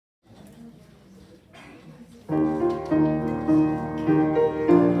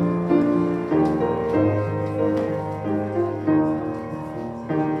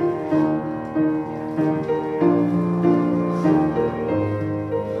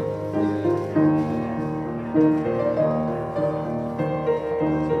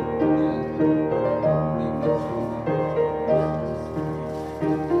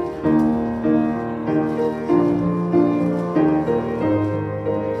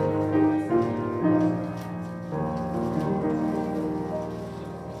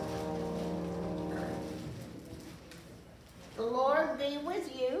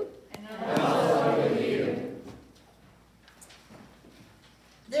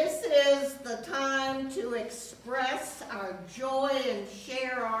is the time to express our joy and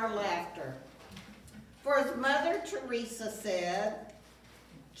share our laughter. For as Mother Teresa said,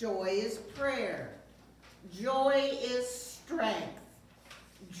 joy is prayer. Joy is strength.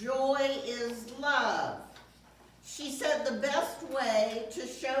 Joy is love. She said the best way to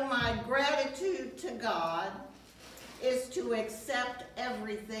show my gratitude to God is to accept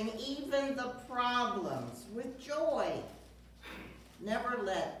everything, even the problems, with joy. Never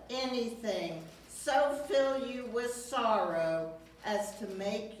let anything so fill you with sorrow as to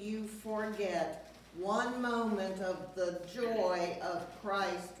make you forget one moment of the joy of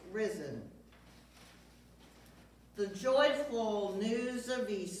Christ risen. The joyful news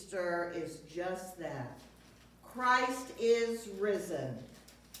of Easter is just that. Christ is risen.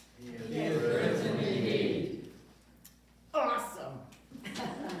 He is risen indeed. Awesome.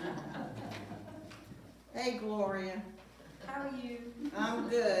 Hey, Gloria. How are you? I'm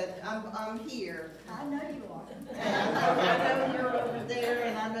good. I'm here. I know you are. And I know you're over there,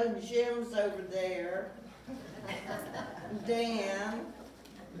 and I know Jim's over there. Dan.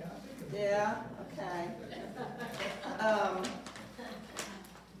 Yeah, okay.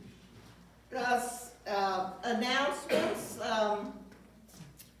 Announcements.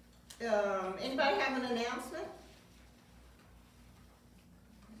 Anybody have an announcement?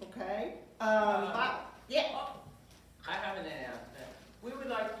 Okay. Yeah. I have an announcement. We would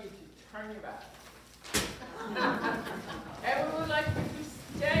like you to turn your back. And we would like you to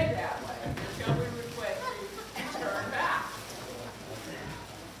stay that way until we request you to turn back.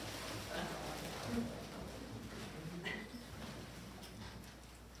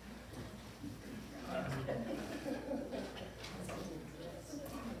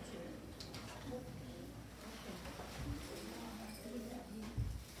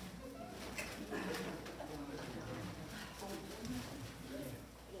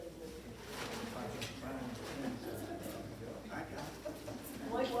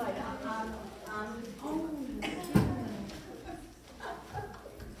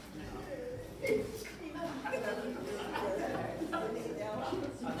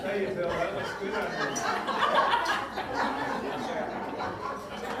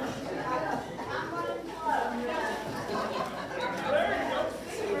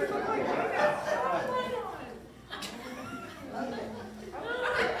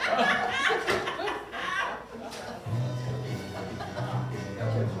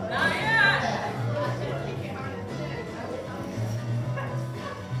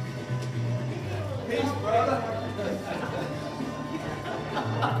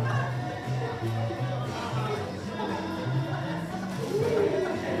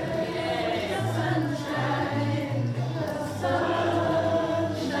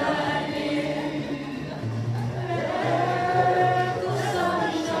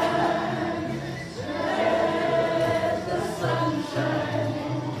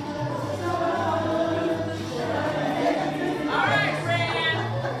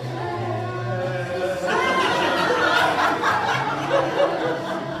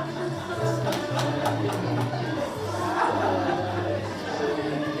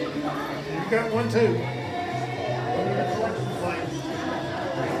 Got one too.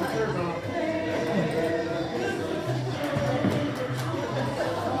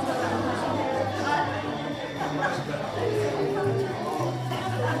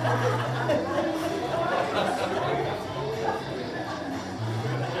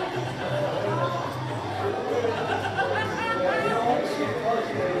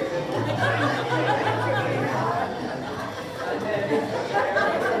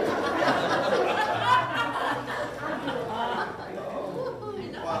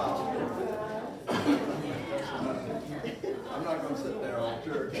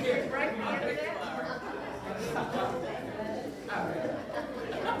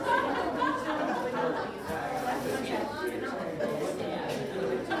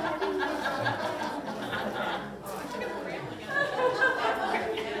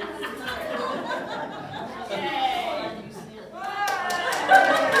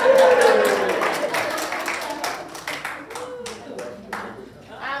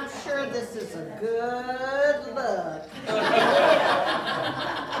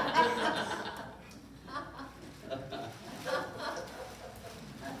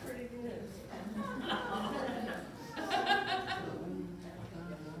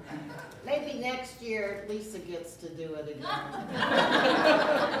 Next year, Lisa gets to do it again.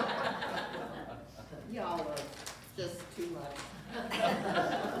 Y'all are just too much.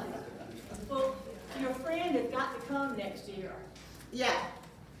 Well, your friend has got to come next year. Yeah.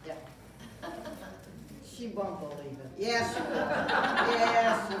 Yeah. She won't believe it. Yes, she will.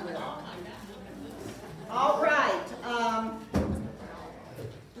 Yes, she will.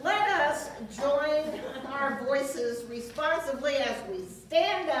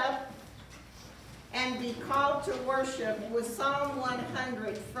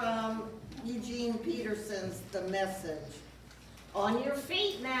 Eugene Peterson's The Message. On your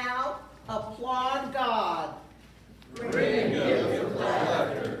feet now, applaud God. Bring a gift of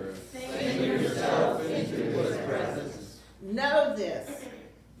laughter. Sing yourself into his presence. Know this,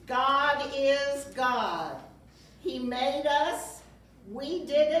 God is God. He made us, we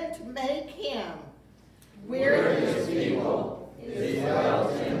didn't make him. We're his people, his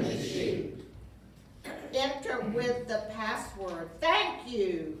wild and his sheep. Enter with the password. Thank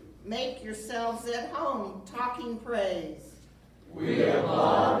you. Make yourselves at home talking praise. We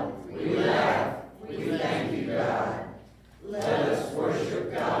applaud, we laugh, we thank you, God. Let us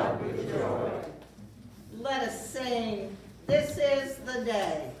worship God with joy. Let us sing, This is the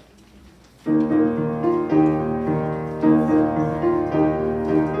Day.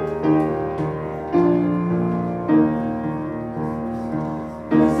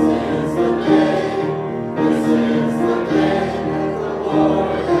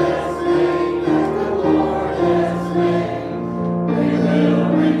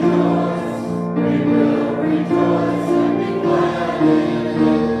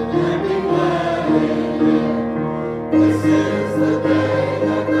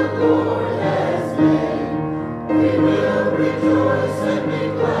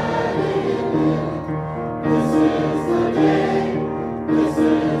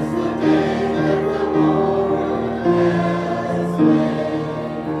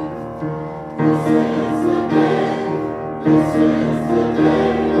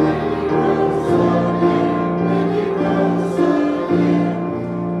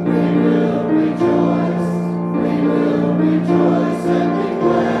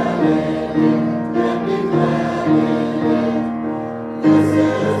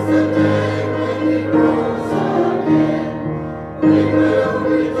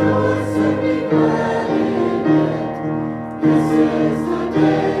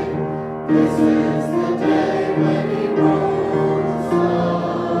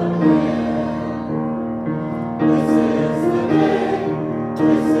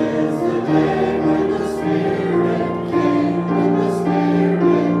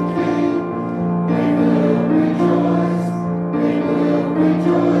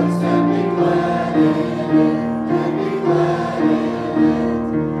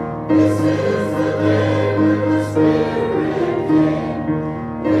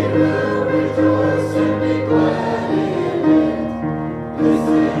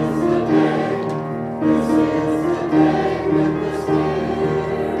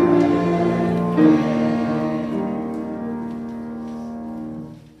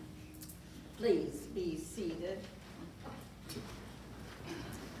 Please be seated.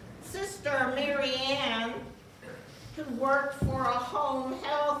 Sister Mary Ann, who worked for a home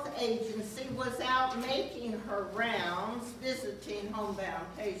health agency, was out making her rounds, visiting homebound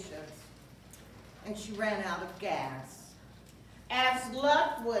patients, and she ran out of gas. As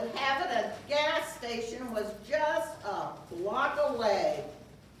luck would have it, a gas station was just a block away.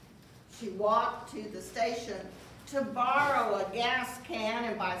 She walked to the station to borrow a gas can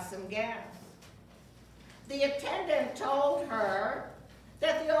and buy some gas. The attendant told her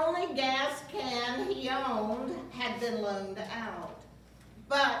that the only gas can he owned had been loaned out,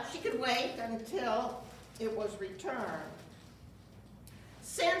 but she could wait until it was returned.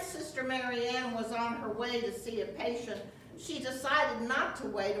 Since Sister Mary Ann was on her way to see a patient, she decided not to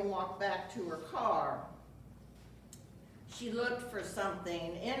wait and walk back to her car. She looked for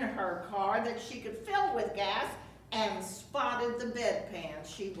something in her car that she could fill with gas and spotted the bedpan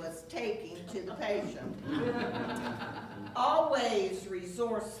she was taking to the patient. Always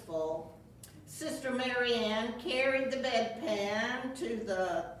resourceful, Sister Mary Ann carried the bedpan to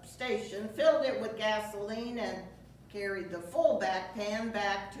the station, filled it with gasoline, and carried the full back pan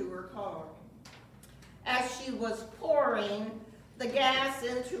back to her car. As she was pouring the gas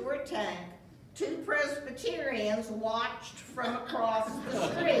into her tank, two Presbyterians watched from across the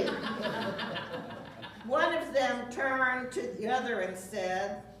street. One of them turned to the other and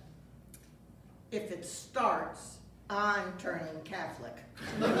said, "If it starts, I'm turning Catholic."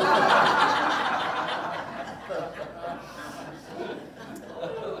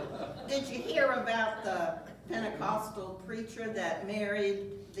 Did you hear about the Pentecostal preacher that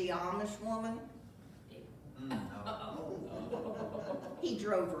married the Amish woman? He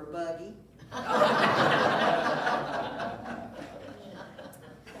drove her buggy.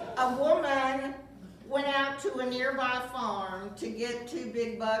 A woman went out to a nearby farm to get 2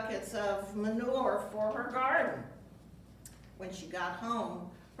 big buckets of manure for her garden. When she got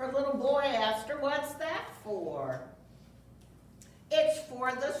home, her little boy asked her, "What's that for?" "It's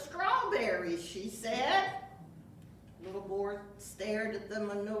for the strawberries," she said. Little boy stared at the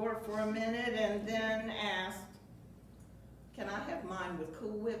manure for a minute and then asked, "Can I have mine with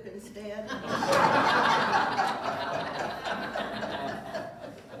Cool Whip instead?"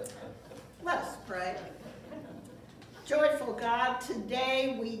 Let us pray. Joyful God,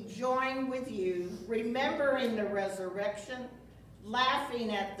 today we join with you, remembering the resurrection,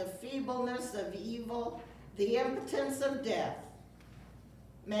 laughing at the feebleness of evil, the impotence of death.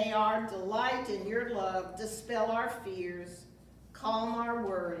 May our delight in your love dispel our fears, calm our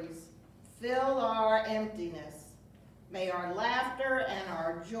worries, fill our emptiness. May our laughter and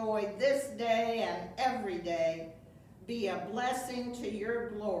our joy this day and every day be a blessing to your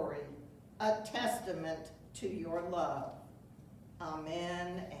glory, a testament to your love.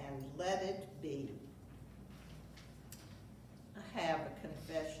 Amen, and let it be. I have a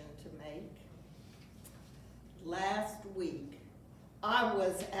confession to make. Last week, I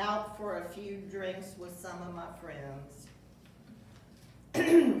was out for a few drinks with some of my friends.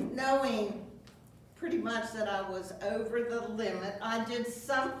 Knowing pretty much that I was over the limit, I did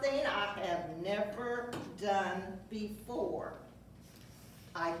something I have never done before.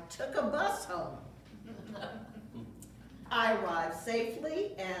 I took a bus home. I arrived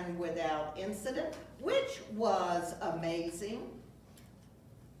safely and without incident, which was amazing.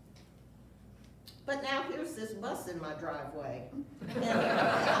 But now here's this bus in my driveway, and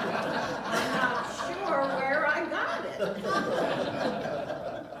I'm not sure where I got it.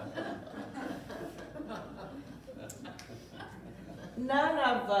 None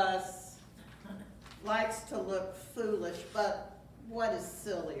of us likes to look foolish, but what is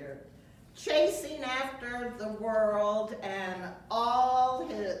sillier? Chasing after the world and all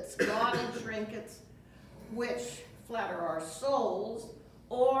its gaudy trinkets, which flatter our souls,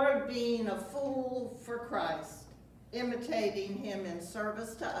 or being a fool for Christ, imitating him in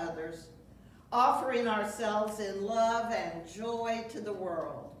service to others, offering ourselves in love and joy to the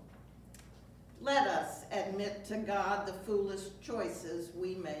world. Let us admit to God the foolish choices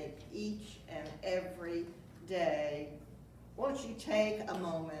we make each and every day. Won't you take a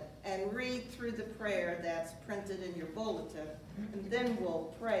moment and read through the prayer that's printed in your bulletin, and then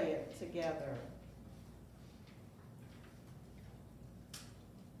we'll pray it together.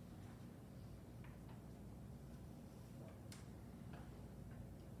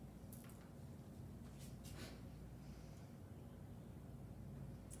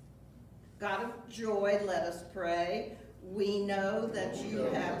 God of joy, let us pray. We know that you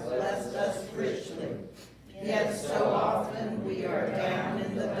have blessed us richly, yet so often we are down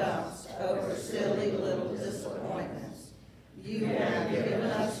in the dumps over silly little disappointments. You have given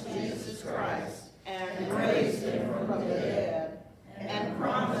us Jesus Christ and raised him from the dead and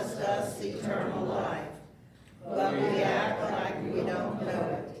promised us eternal life, but we act like we don't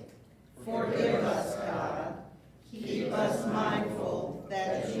know it. Forgive us, God. Keep us mindful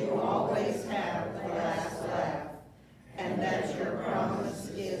that you always have the last laugh, and that your promise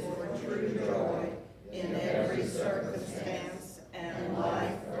is for true joy in every circumstance and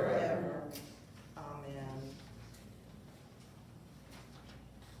life forever. Amen.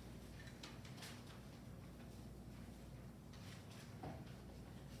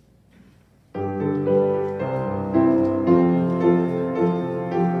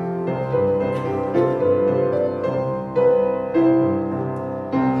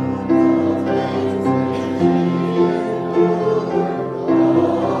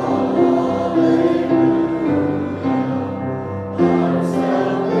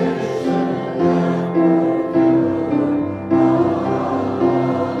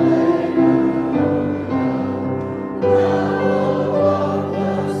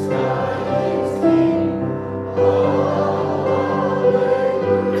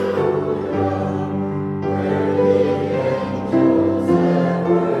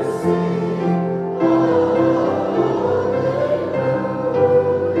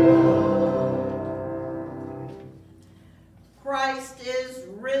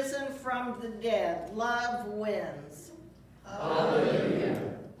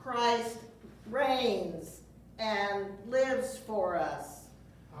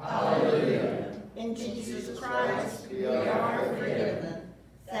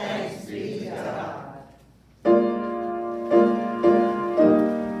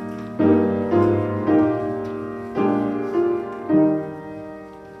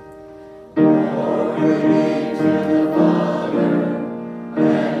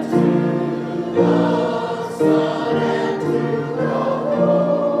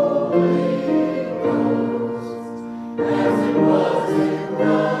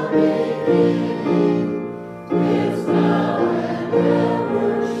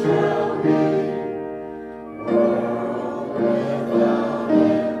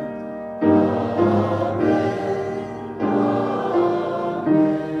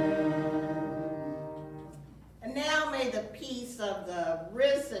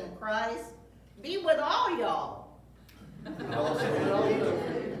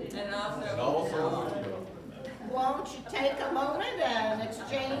 a moment and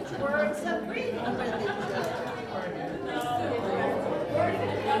exchange words of greeting with each other.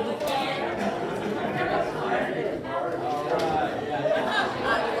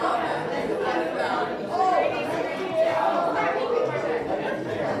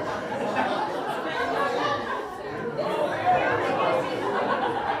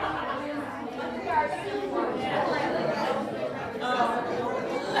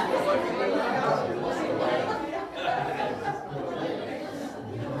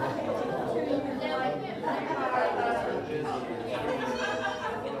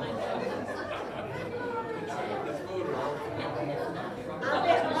 I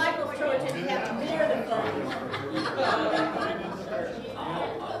bet Michael Troy didn't have to near the phone.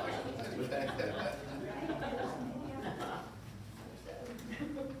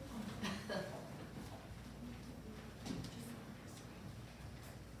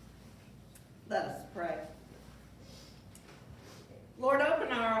 Let us pray. Lord,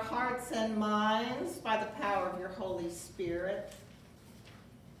 open our hearts and minds by the power of your Holy Spirit,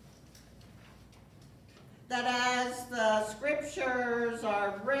 that as the scriptures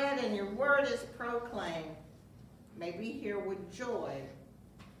are read and your word is proclaimed, may we hear with joy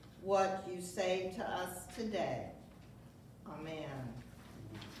what you say to us today. Amen.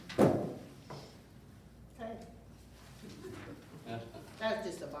 Okay. That was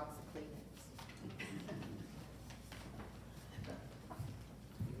just a box of Kleenex.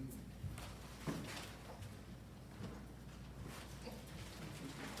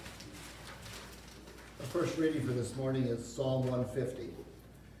 The first reading for this morning is Psalm 150.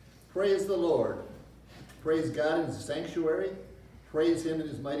 Praise the Lord. Praise God in his sanctuary. Praise him in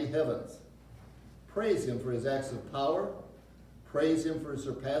his mighty heavens. Praise him for his acts of power. Praise him for his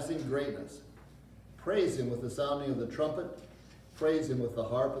surpassing greatness. Praise him with the sounding of the trumpet. Praise him with the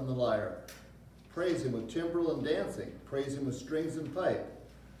harp and the lyre. Praise him with timbrel and dancing. Praise him with strings and pipe.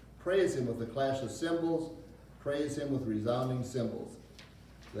 Praise him with the clash of cymbals. Praise him with resounding cymbals.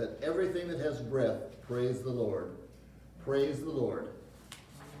 Let everything that has breath praise the Lord. Praise the Lord.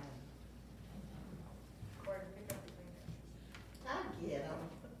 I get them.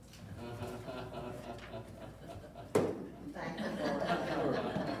 Thank you, Lord.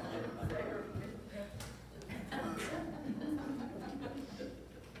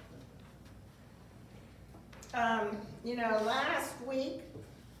 Last week,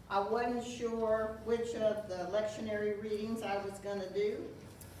 I wasn't sure which of the lectionary readings I was going to do,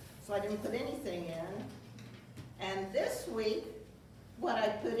 so I didn't put anything in. And this week, what I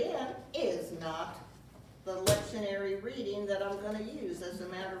put in is not the lectionary reading that I'm going to use. As a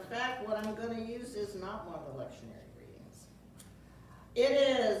matter of fact, what I'm going to use is not one of the lectionary readings. It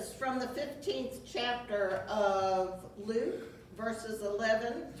is from the 15th chapter of Luke, verses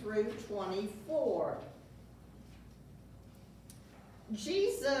 11 through 24.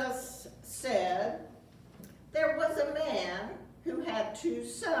 Jesus said, "There was a man who had 2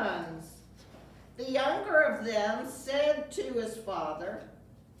 sons. The younger of them said to his father,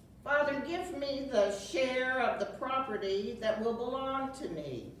 'Father, give me the share of the property that will belong to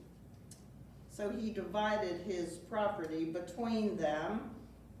me.' So he divided his property between them.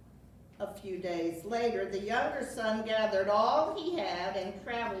 A few days later, the younger son gathered all he had and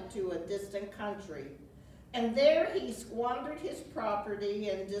traveled to a distant country. And there he squandered his property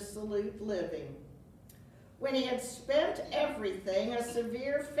in dissolute living. When he had spent everything, a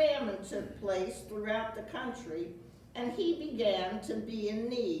severe famine took place throughout the country, and he began to be in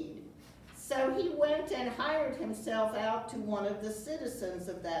need. So he went and hired himself out to one of the citizens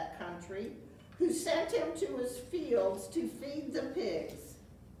of that country, who sent him to his fields to feed the pigs.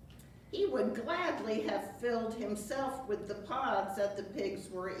 He would gladly have filled himself with the pods that the pigs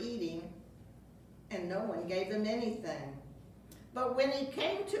were eating, and no one gave him anything. But when he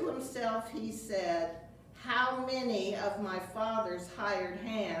came to himself, he said, 'How many of my father's hired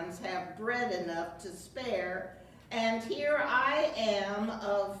hands have bread enough to spare, and here I am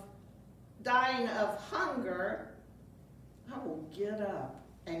dying of hunger? I will get up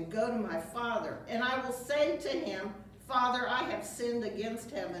and go to my father, and I will say to him, Father, I have sinned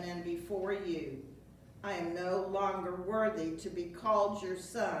against heaven and before you. I am no longer worthy to be called your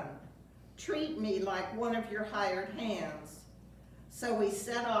son. Treat me like one of your hired hands.' So he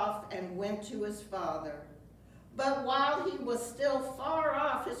set off and went to his father. But while he was still far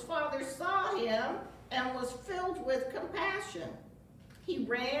off, his father saw him and was filled with compassion. He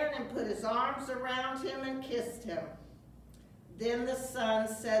ran and put his arms around him and kissed him. Then the son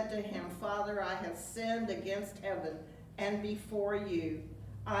said to him, 'Father, I have sinned against heaven and before you.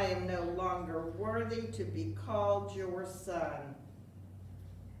 I am no longer worthy to be called your son.'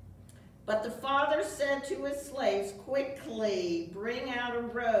 But the father said to his slaves, quickly bring out a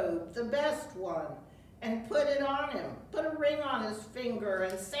robe, the best one, and put it on him. Put a ring on his finger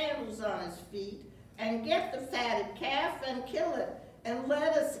and sandals on his feet, and get the fatted calf and kill it, and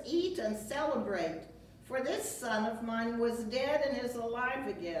let us eat and celebrate. For this son of mine was dead and is alive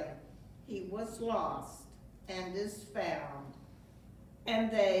again. He was lost and is found.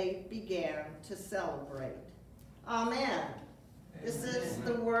 And they began to celebrate. Amen. This is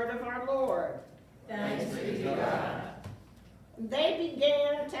the word of our Lord. Thanks be to God. They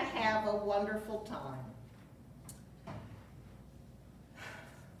began to have a wonderful time.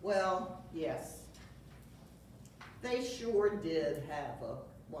 Well, yes, they sure did have a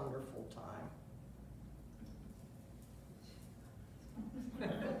wonderful time.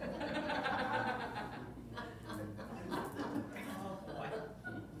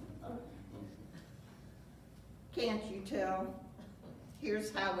 Can't you tell?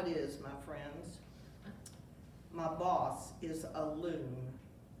 Here's how it is, my friends. My boss is a loon.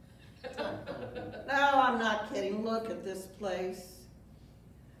 No, I'm not kidding. Look at this place.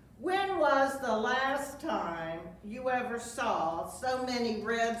 When was the last time you ever saw so many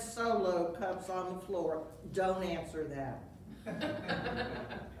red Solo cups on the floor? Don't answer that.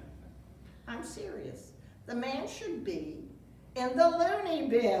 I'm serious. The man should be in the loony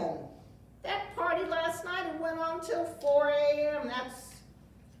bin. That party last night, it went on till 4 a.m. That's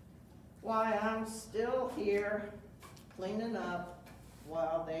why I'm still here cleaning up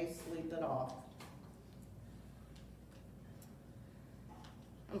while they sleep it off.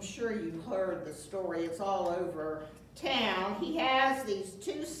 I'm sure you heard the story. It's all over town. He has these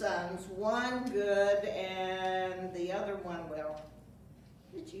two sons, one good and the other one, well,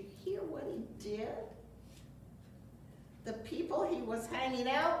 did you hear what he did? The people he was hanging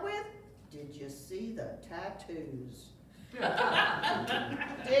out with, did you see the tattoos?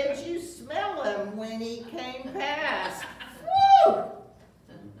 Did you smell him when he came past? Woo!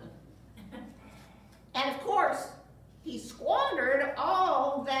 And of course, he squandered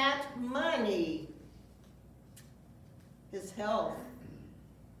all that money. His health,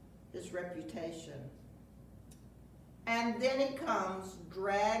 his reputation. And then he comes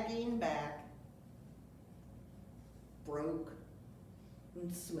dragging back, broke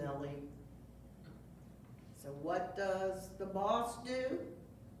and smelly. So what does the boss do?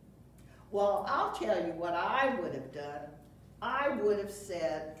 Well, I'll tell you what I would have done. I would have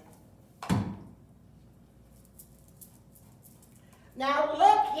said, now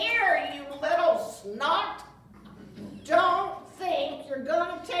look here, you little snot. Don't think you're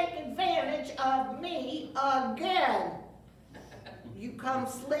going to take advantage of me again. You come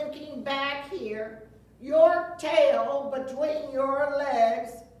slinking back here, your tail between your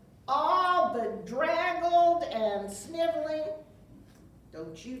legs, all bedraggled and sniveling.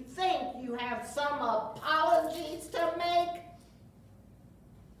 Don't you think you have some apologies to make?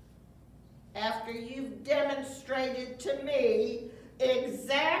 After you've demonstrated to me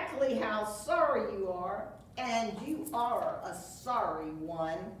exactly how sorry you are, and you are a sorry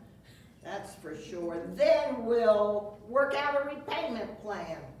one, that's for sure, then we'll work out a repayment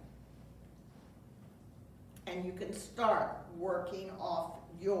plan. And you can start working off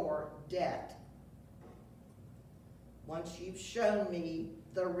your debt. Once you've shown me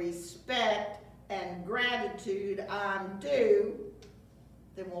the respect and gratitude I'm due,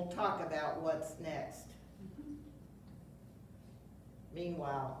 then we'll talk about what's next.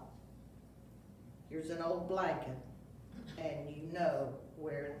 Meanwhile, here's an old blanket, and you know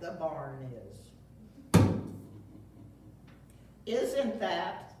where the barn is. Isn't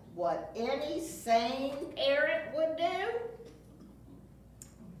that what any sane parent would do?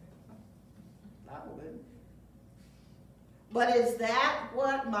 I would. But is that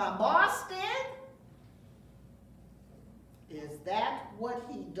what my boss did? Is that what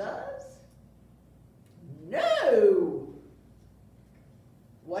he does? No!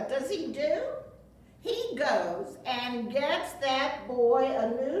 What does he do? He goes and gets that boy a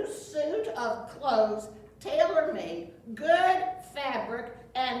new suit of clothes, tailor-made, good fabric,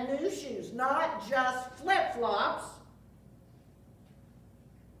 and new shoes, not just flip-flops.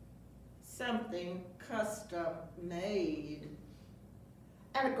 Something custom-made.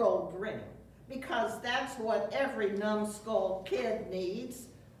 And a gold ring, because that's what every numbskull kid needs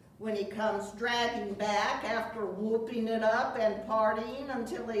when he comes dragging back after whooping it up and partying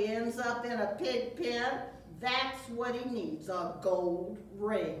until he ends up in a pig pen. That's what he needs, a gold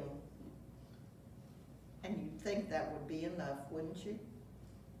ring. And you'd think that would be enough, wouldn't you?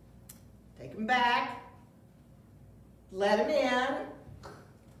 Take him back, let him in,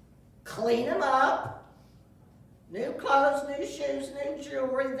 clean him up, New clothes, new shoes, new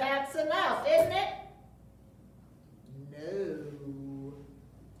jewelry, that's enough, isn't it? No,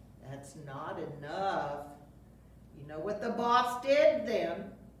 that's not enough. You know what the boss did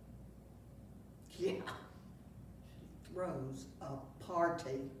then? Yeah, he throws a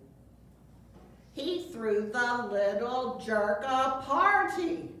party. He threw the little jerk a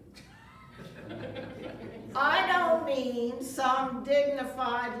party. I don't mean some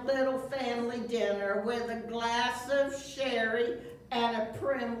dignified little family dinner with a glass of sherry and a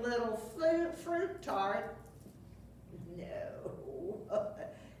prim little fruit tart. No.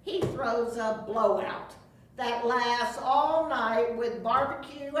 He throws a blowout that lasts all night with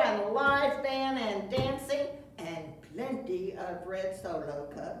barbecue and a live band and dancing and plenty of red Solo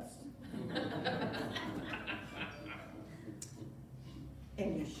cups.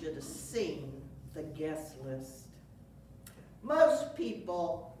 And you should have seen the guest list. Most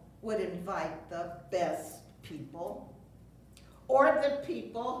people would invite the best people, or the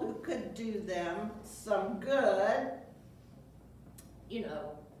people who could do them some good, you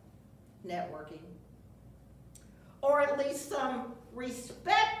know, networking. Or at least some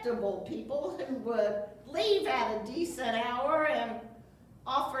respectable people who would leave at a decent hour and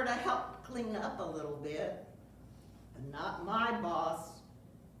offer to help clean up a little bit. But not my boss.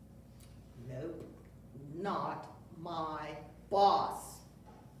 Nope, not my boss.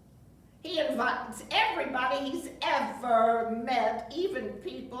 He invites everybody he's ever met, even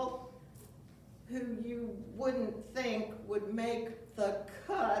people who you wouldn't think would make the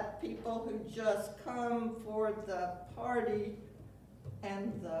cut, people who just come for the party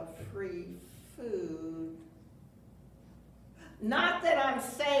and the free food. Not that I'm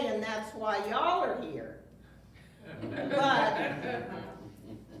saying that's why y'all are here, but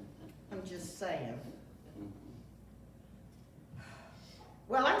I'm just saying.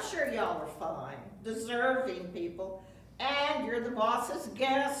 Well, I'm sure y'all are fine, deserving people, and you're the boss's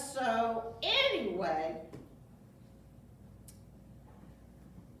guest, so anyway.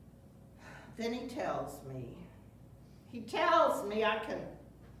 Then he tells me, I can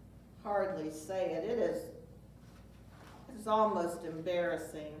hardly say it, it is almost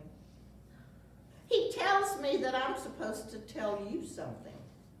embarrassing. He tells me that I'm supposed to tell you something.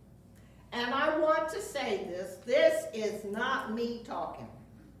 And I want to say this is not me talking.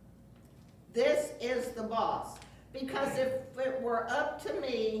 This is the boss. Because if it were up to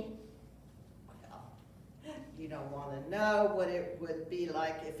me, well, you don't want to know what it would be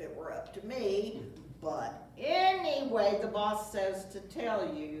like if it were up to me. But anyway, the boss says to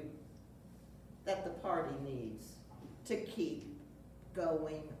tell you that the party needs to keep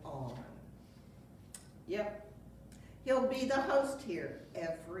going on. Yep. He'll be the host here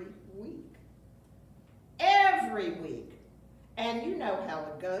every week. Every week. And you know how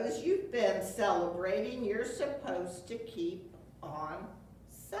it goes. You've been celebrating. You're supposed to keep on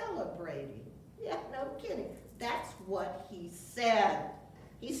celebrating. Yeah, no kidding. That's what he said.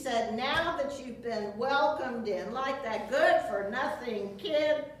 He said, now that you've been welcomed in like that good-for-nothing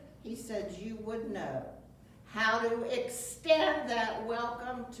kid, he said you would know how to extend that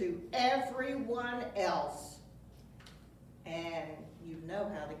welcome to everyone else. And you know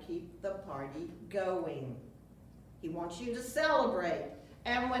how to keep the party going. He wants you to celebrate.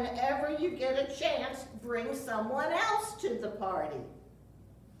 And whenever you get a chance, bring someone else to the party.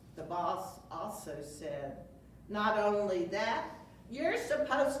 The boss also said, not only that, you're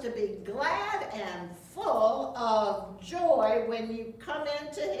supposed to be glad and full of joy when you come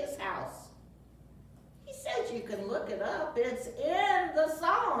into his house. He says you can look it up. It's in the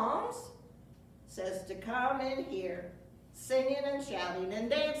Psalms. It says to come in here, singing and shouting and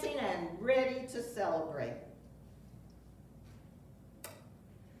dancing and ready to celebrate.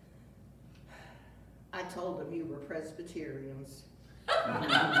 I told him you were Presbyterians.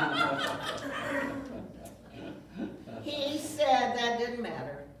 He said that didn't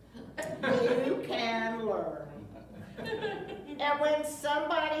matter. You can learn. And when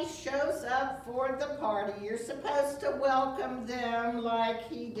somebody shows up for the party, you're supposed to welcome them like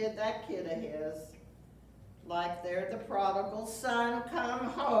he did that kid of his. Like they're the prodigal son come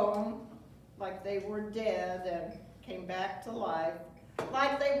home, like they were dead and came back to life.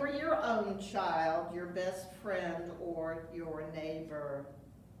 Like they were your own child, your best friend, or your neighbor.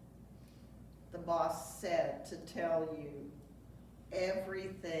 The boss said to tell you,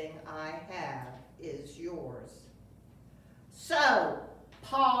 everything I have is yours. So,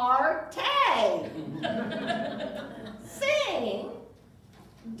 partay! Sing,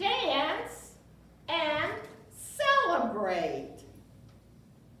 dance, and celebrate.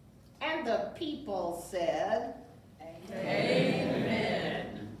 And the people said,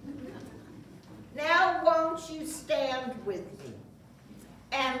 Amen. Now won't you stand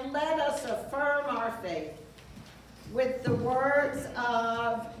And let us affirm our faith with the words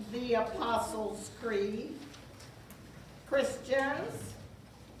of the Apostles' Creed. Christians,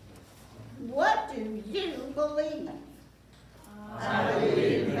 what do you believe? I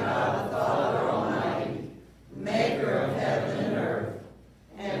believe in God the Father Almighty, maker of heaven and earth,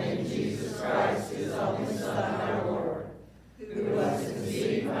 and in Jesus Christ, his only Son, our Lord, who was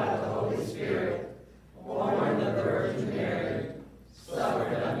conceived by the Holy Spirit, born of the Virgin Mary,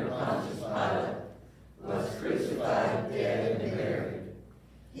 suffered under Pontius Pilate, was crucified, dead, and buried.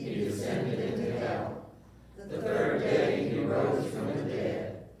 He descended into hell. The third day he rose from the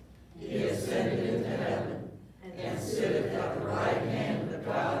dead. He ascended into heaven, and sitteth at the right hand of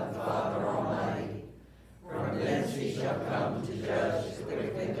God the Father Almighty. From thence he shall come to judge the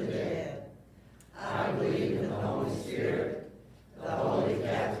quick and the dead. I believe in the Holy Spirit, the Holy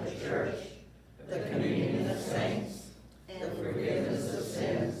Catholic Church, the communion of saints, the forgiveness of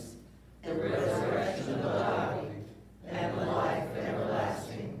sins, the resurrection of the body, and life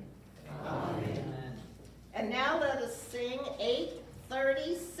everlasting. Amen. And now let us sing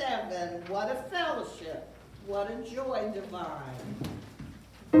 837, What a Fellowship, What a Joy Divine.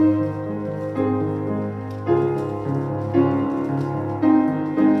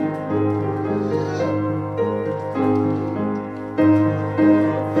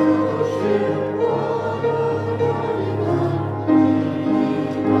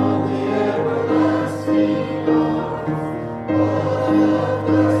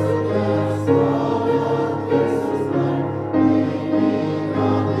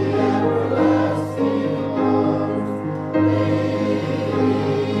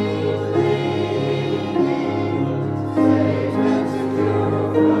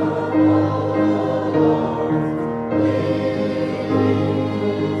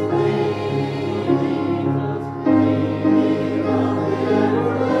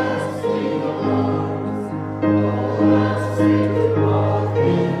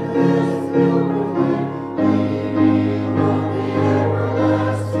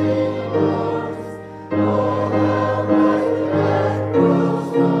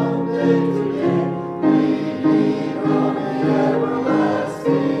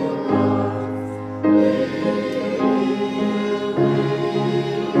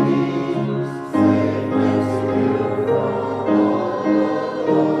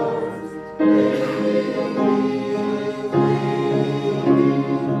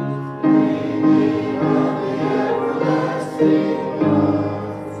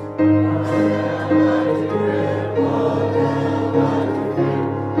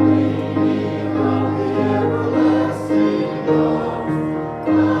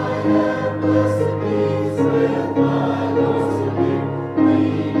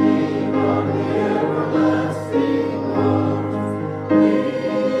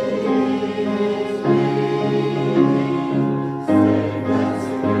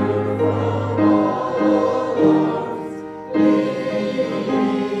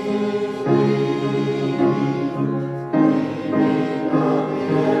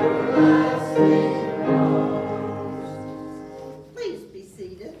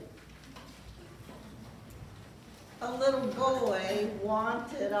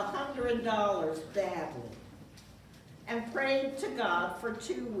 And prayed to God for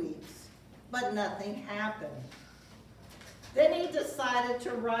 2 weeks, but nothing happened. Then he decided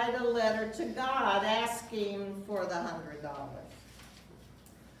to write a letter to God asking for the $100.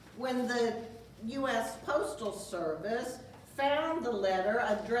 When the U.S. Postal Service found the letter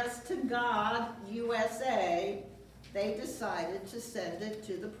addressed to God, USA, they decided to send it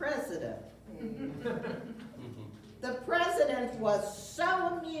to the president. The president was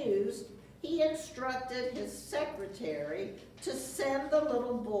so amused, he instructed his secretary to send the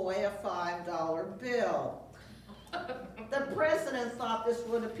little boy a $5 bill. The president thought this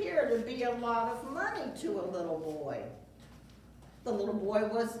would appear to be a lot of money to a little boy. The little boy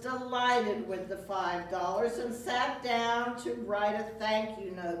was delighted with the $5 and sat down to write a thank you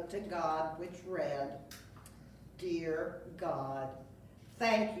note to God, which read, "Dear God,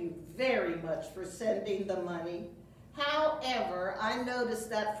 thank you very much for sending the money. However, I noticed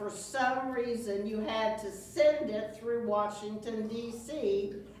that for some reason you had to send it through Washington,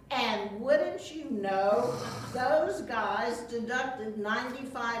 D.C., and wouldn't you know, those guys deducted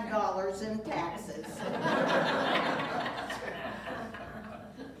 $95 in taxes."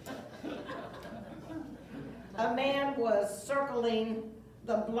 A man was circling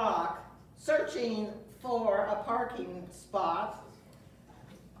the block, searching for a parking spot.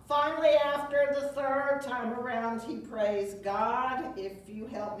 Finally, after the third time around, he prays, "God, if you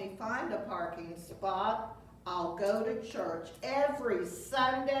help me find a parking spot, I'll go to church every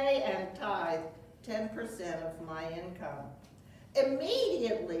Sunday and tithe 10% of my income.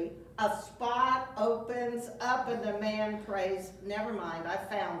 Immediately, a spot opens up and the man prays, never mind, I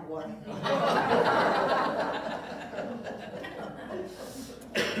found one.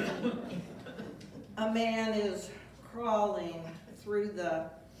 A man is crawling through the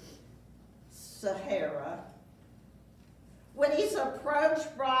Sahara when he's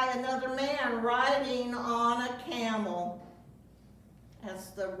approached by another man riding on a camel.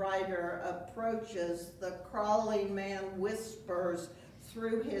 As the rider approaches, the crawling man whispers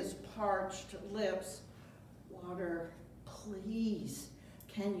through his parched lips, "Water, please,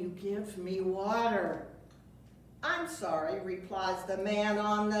 can you give me water?" "I'm sorry," replies the man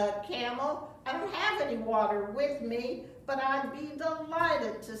on the camel. "I don't have any water with me, but I'd be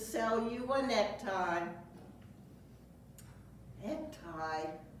delighted to sell you a necktie." "Necktie?"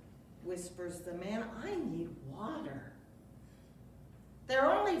 whispers the man. "I need water. They're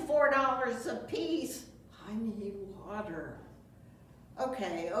only $4 a piece. I need water."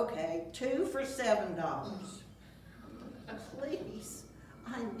 Okay, 2 for $7. "Please,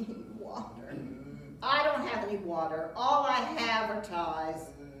 I need water." "I don't have any water. All I have are ties."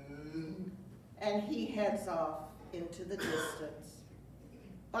 And he heads off into the distance.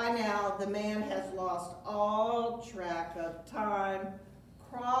 By now, the man has lost all track of time,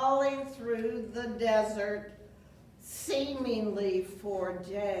 crawling through the desert, seemingly for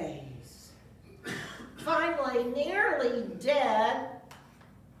days. Finally, nearly dead,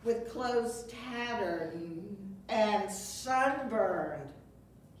 with clothes tattered and sunburned,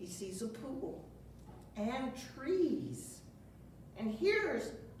 he sees a pool and trees and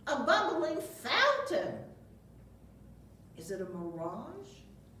hears a bubbling fountain. Is it a mirage?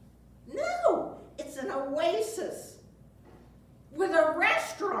 No, it's an oasis with a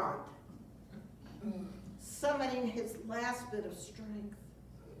restaurant. Summoning his last bit of strength,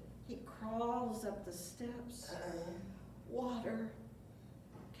 he crawls up the steps. "Water,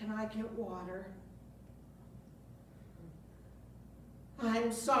 can I get water?"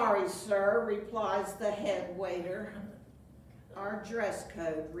 "I'm sorry, sir," replies the head waiter. "Our dress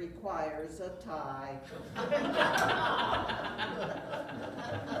code requires a tie."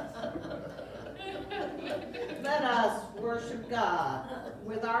 Let us worship God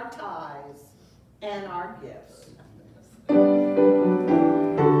with our ties and our gifts.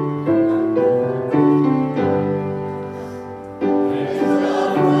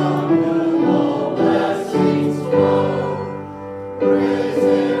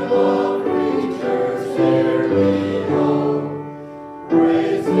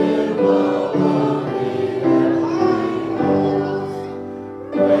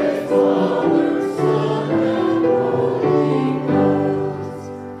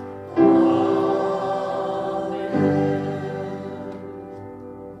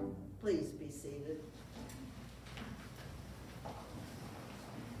 Please be seated.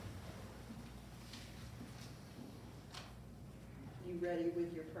 You ready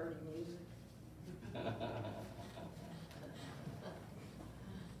with your party music?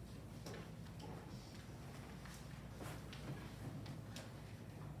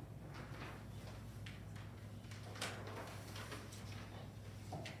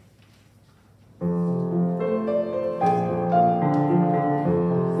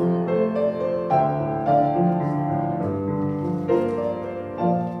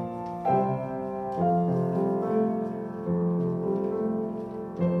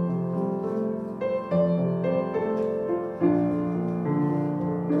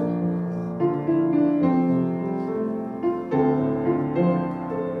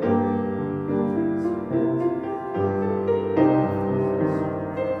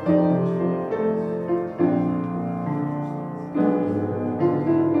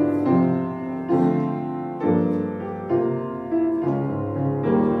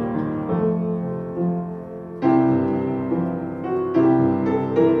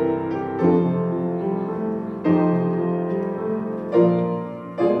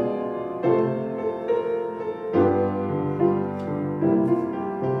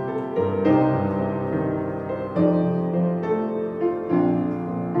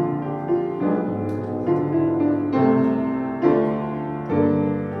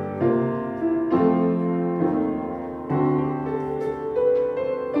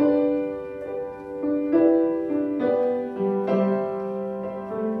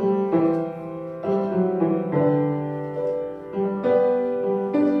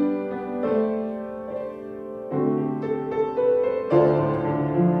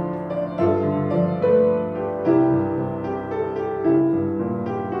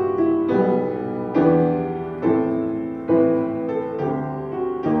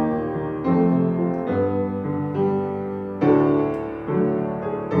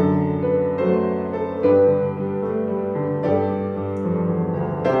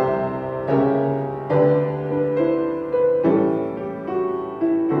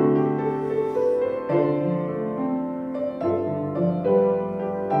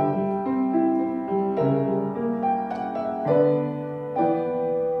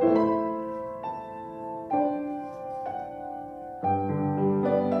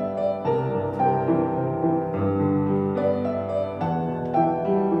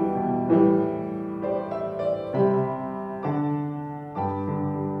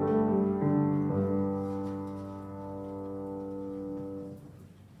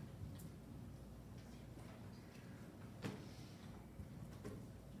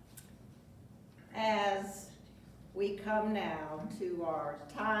 come now to our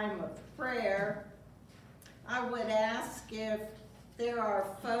time of prayer, I would ask if there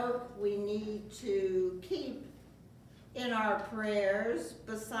are folk we need to keep in our prayers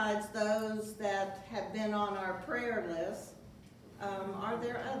besides those that have been on our prayer list. Are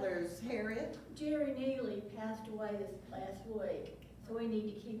there others, Harriet? Jerry Neely passed away this last week, so we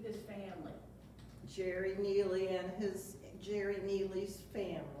need to keep his family. Jerry Neely and Jerry Neely's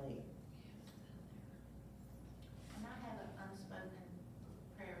family. And I have an unspoken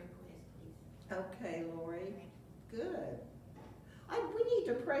prayer request, please. Okay, Lori, good. We need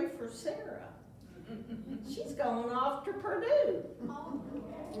to pray for Sarah. She's going off to Purdue.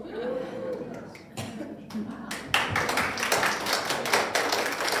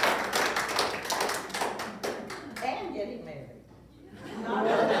 And getting married. Not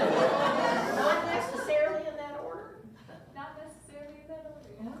necessarily in that order. Not necessarily in that order.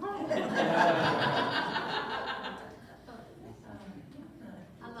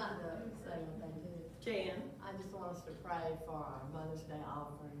 I'd like to say one thing too. Jan. I just want us to pray for our Mother's Day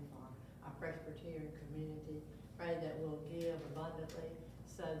offering for our Presbyterian community. Pray that we'll give abundantly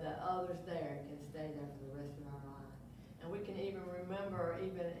so that others there can stay there for the rest of our life. And we can even remember,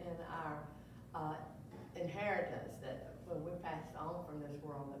 even in our inheritance, that when we passed on from this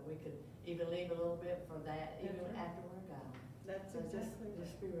world, that we could even leave a little bit for that, even after we're gone. That's So exactly right.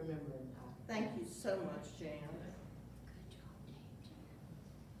 just be remembering. Thank you so much, Jan.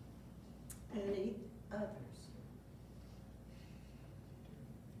 Any others?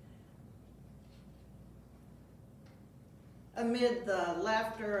 Amid the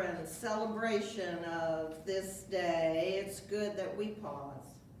laughter and celebration of this day, it's good that we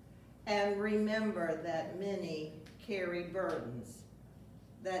pause and remember that many carry burdens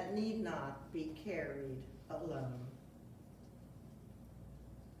that need not be carried alone.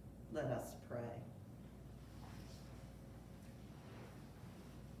 Let us pray.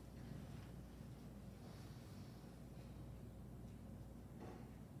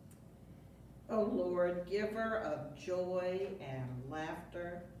 O Lord, giver of joy and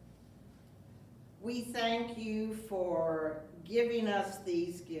laughter, we thank you for giving us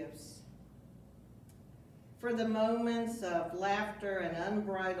these gifts, for the moments of laughter and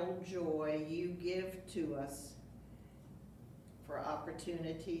unbridled joy you give to us, for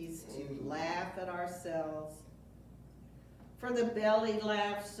opportunities to laugh at ourselves, for the belly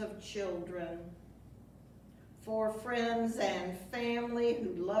laughs of children, for friends and family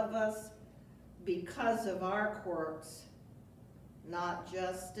who love us because of our quirks, not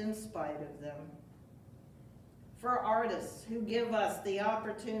just in spite of them. For artists who give us the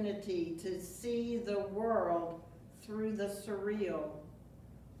opportunity to see the world through the surreal.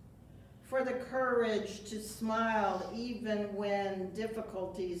 For the courage to smile even when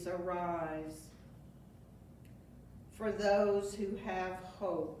difficulties arise. For those who have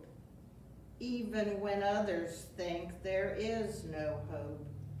hope, even when others think there is no hope.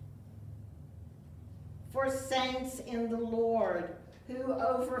 For saints in the Lord who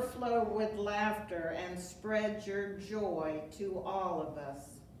overflow with laughter and spread your joy to all of us.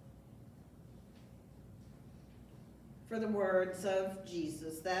 For the words of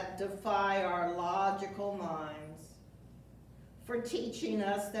Jesus that defy our logical minds. For teaching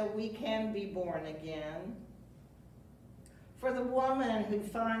us that we can be born again. For the woman who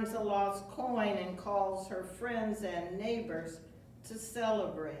finds a lost coin and calls her friends and neighbors to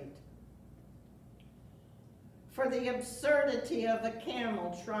celebrate. For the absurdity of a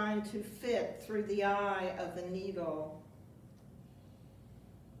camel trying to fit through the eye of a needle.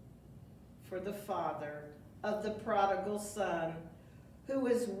 For the father of the prodigal son, who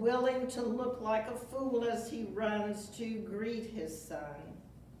is willing to look like a fool as he runs to greet his son.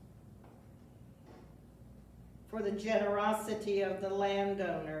 For the generosity of the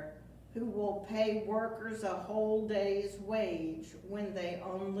landowner, who will pay workers a whole day's wage when they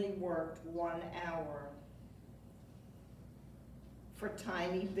only worked 1 hour. For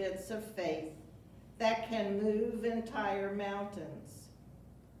tiny bits of faith that can move entire mountains.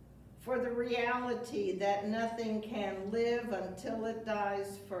 For the reality that nothing can live until it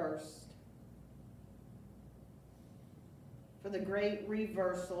dies first. For the great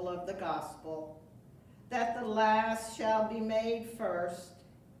reversal of the gospel, that the last shall be made first,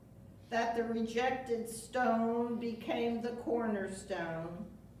 that the rejected stone became the cornerstone,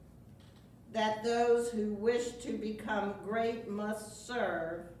 that those who wish to become great must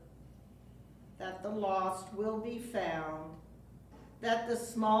serve, that the lost will be found, that the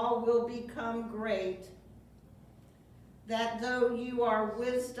small will become great, that though you are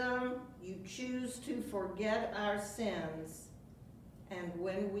wisdom, you choose to forget our sins, and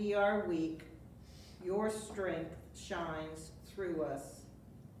when we are weak, your strength shines through us.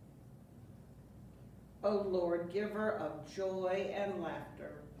 O Lord, giver of joy and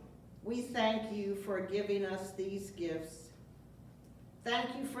laughter, we thank you for giving us these gifts.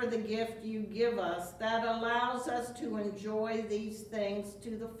 Thank you for the gift you give us that allows us to enjoy these things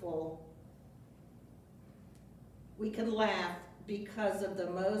to the full. We can laugh because of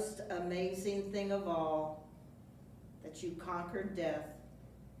the most amazing thing of all, that you conquered death,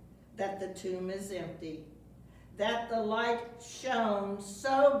 that the tomb is empty, that the light shone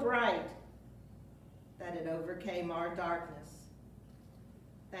so bright that it overcame our darkness.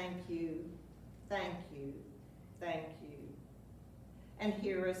 Thank you, thank you, thank you. And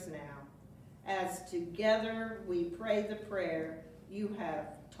hear us now, as together we pray the prayer you have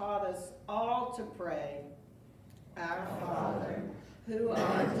taught us all to pray. Our Father, who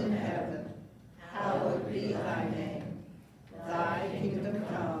art in heaven, hallowed be thy name. Thy kingdom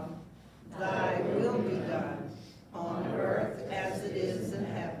come, thy will be done, on earth as it is in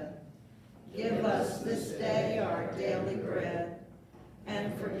heaven. Give us this day our daily bread,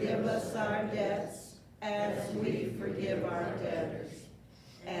 and forgive us our debts as we forgive our debtors.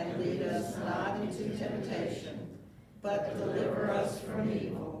 And lead us not into temptation, but deliver us from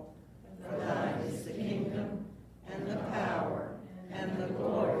evil. For thine is the kingdom, and the power, and the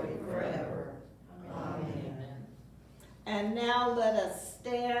glory forever. Amen. And now let us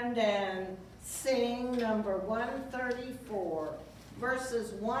stand and sing number 134,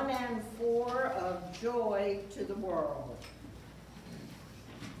 verses 1 and 4 of Joy to the World.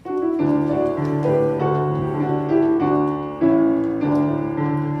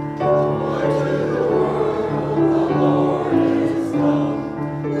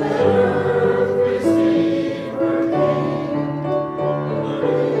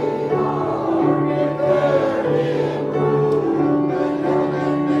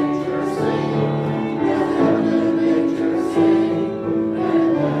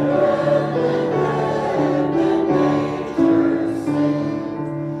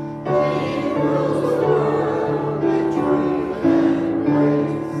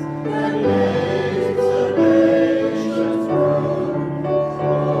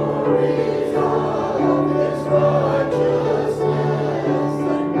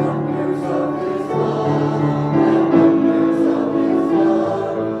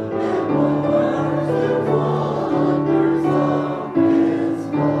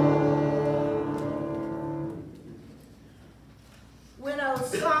 When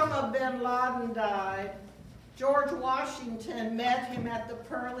Osama bin Laden died, George Washington met him at the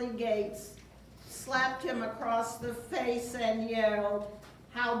pearly gates, slapped him across the face and yelled,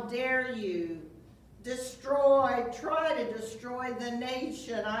 "How dare you try to destroy the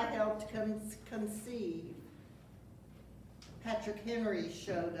nation I helped conceive." Patrick Henry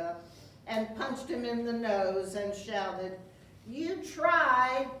showed up and punched him in the nose and shouted, "You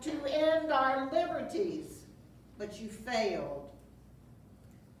tried to end our liberties, but you failed."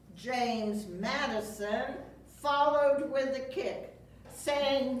 James Madison followed with a kick,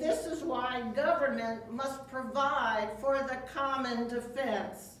 saying this is why government must provide for the common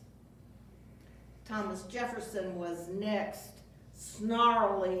defense. Thomas Jefferson was next,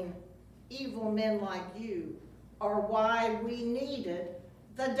 snarling, "Evil men like you are why we needed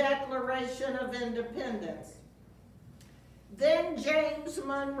the Declaration of Independence." Then James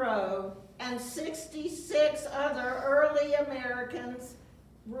Monroe and 66 other early Americans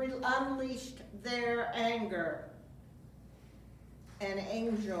unleashed their anger. An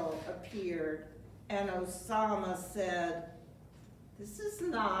angel appeared, and Osama said, "This is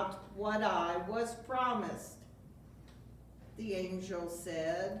not what I was promised." The angel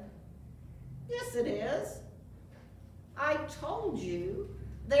said, "Yes, it is. I told you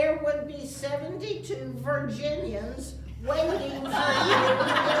there would be 72 Virginians waiting for you in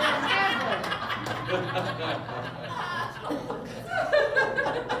heaven."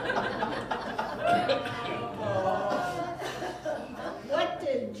 What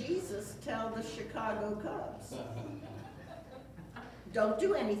did Jesus tell the Chicago Cubs? "Don't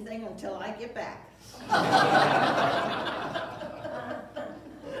do anything until I get back."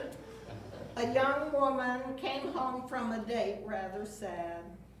 A young woman came home from a date rather sad.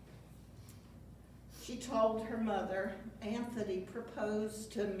 She told her mother, "Anthony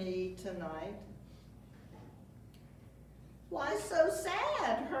proposed to me tonight." "Why so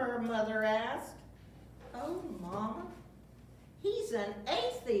sad?" her mother asked. "Oh, Mama, he's an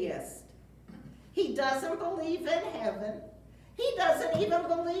atheist. He doesn't believe in heaven. He doesn't even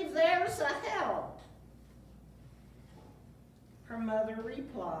believe there's a hell." Her mother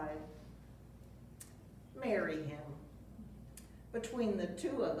replied, "Marry him. Between the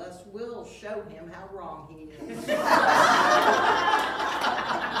two of us, we'll show him how wrong he is.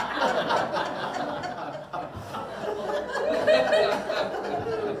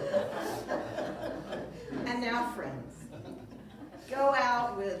 And now, friends, go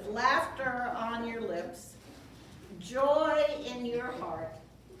out with laughter on your lips, joy in your heart,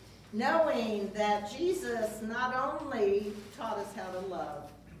 knowing that Jesus not only taught us how to love,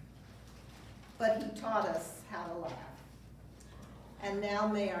 but he taught us how to laugh. And now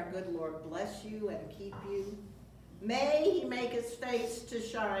may our good Lord bless you and keep you. May he make his face to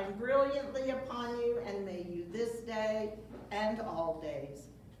shine brilliantly upon you, and may you this day and all days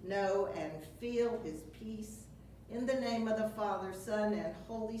know and feel his peace. In the name of the Father, Son, and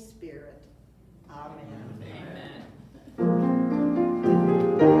Holy Spirit. Amen. Amen.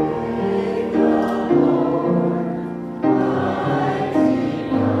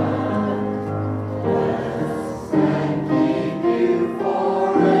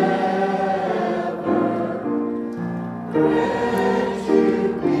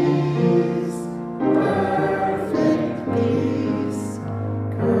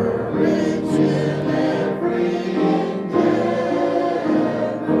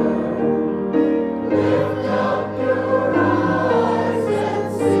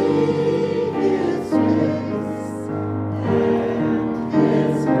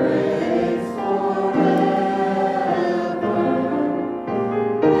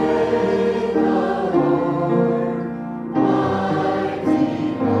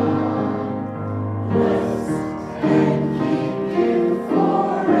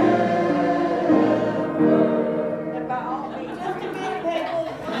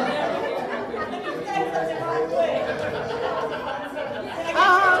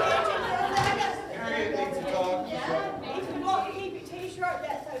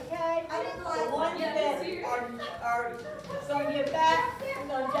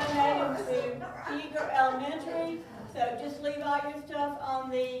 So just leave all your stuff on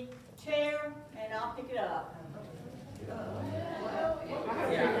the chair and I'll pick it up.